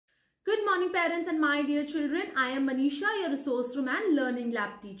morning parents and my dear children. I am Manisha, your resource room and learning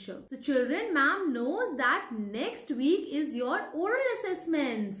lab teacher. So children, ma'am knows that next week is your oral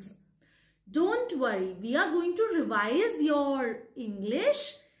assessments. Don't worry, we are going to revise your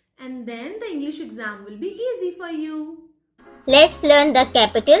English and then the English exam will be easy for you. Let's learn the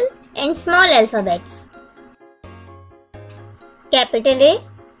capital and small alphabets. Capital A,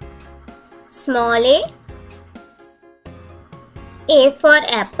 small A for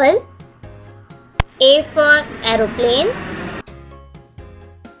apple, A for aeroplane.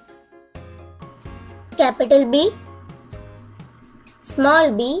 Capital B,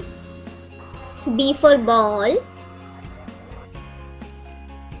 small b, B for ball,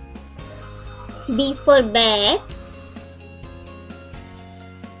 B for bat.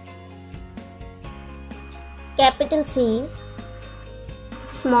 Capital C,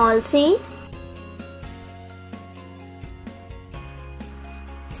 small c,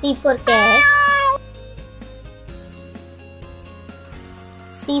 C for cat,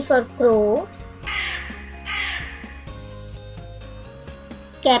 C for crow.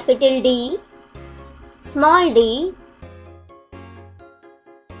 Capital D, small d,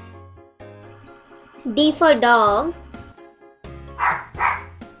 D for dog,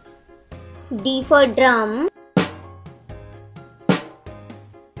 D for drum.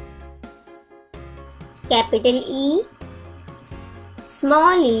 Capital E,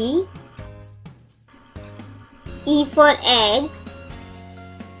 small E for egg,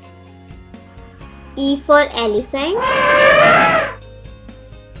 E for elephant.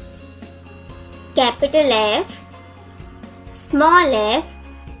 Capital F, small f,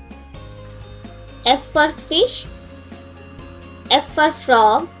 F for fish, F for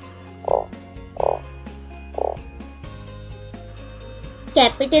frog.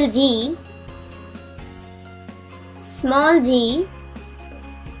 Capital G, small g,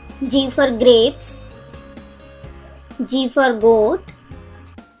 G for grapes, G for goat.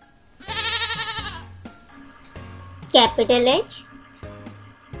 Capital H,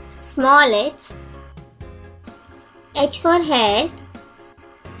 small h, H for head,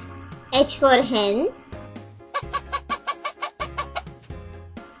 H for hen.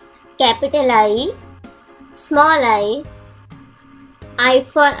 Capital I, small I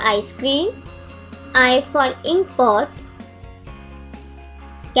for ice cream, I for ink pot.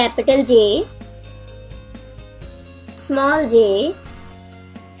 Capital J, small j,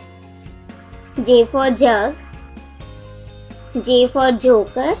 J for jug, J for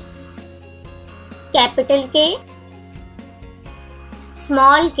joker. Capital K,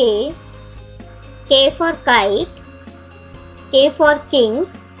 small k, K for kite, K for king.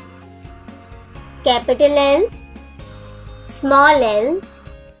 Capital L, small l,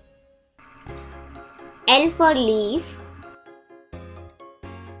 L for leaf,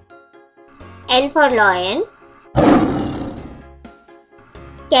 L for lion.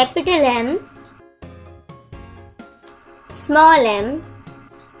 Capital M, small m,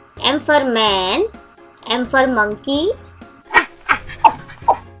 M for man, M for monkey.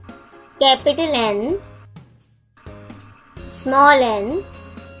 Capital N, small n,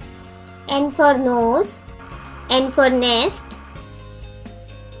 N for nose, N for nest.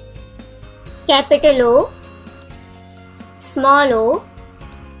 Capital O, small o,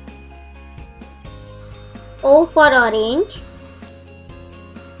 O for orange,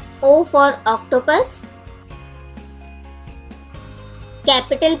 O for octopus.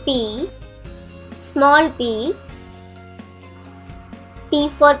 Capital P, small p, P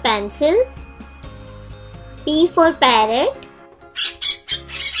for pencil, P for parrot.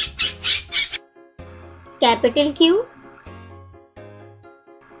 Capital Q,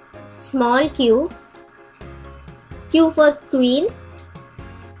 small q, Q for queen,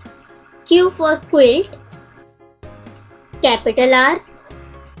 Q for quilt. Capital R,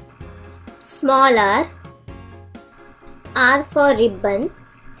 small r, R for ribbon,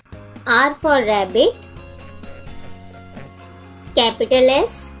 R for rabbit. Capital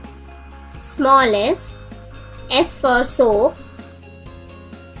S, small s, S for soap,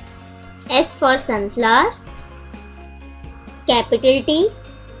 S for sunflower. Capital T,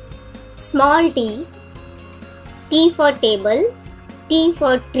 small t, T for table, T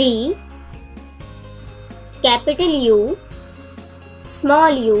for tree. Capital U,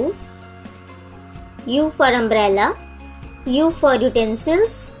 small u, U for umbrella, U for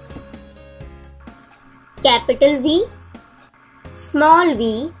utensils. Capital V, small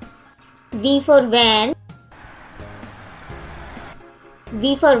v, V for van,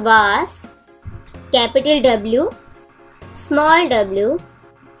 V for vase. Capital W, small w,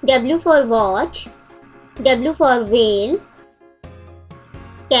 W for watch, W for whale.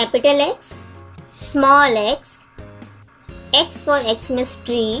 Capital X, small x, X for Xmas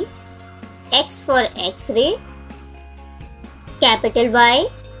tree, X for X-ray. Capital Y,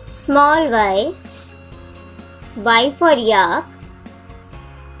 small y, Y for yak,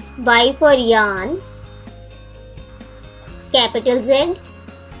 Y for yarn. Capital Z,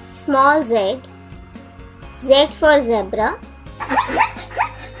 small z, Z for zebra,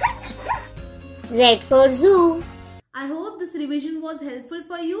 Z for zoo. I hope this revision was helpful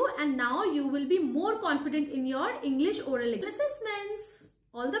for you and now you will be more confident in your English oral assessments.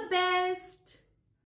 All the best.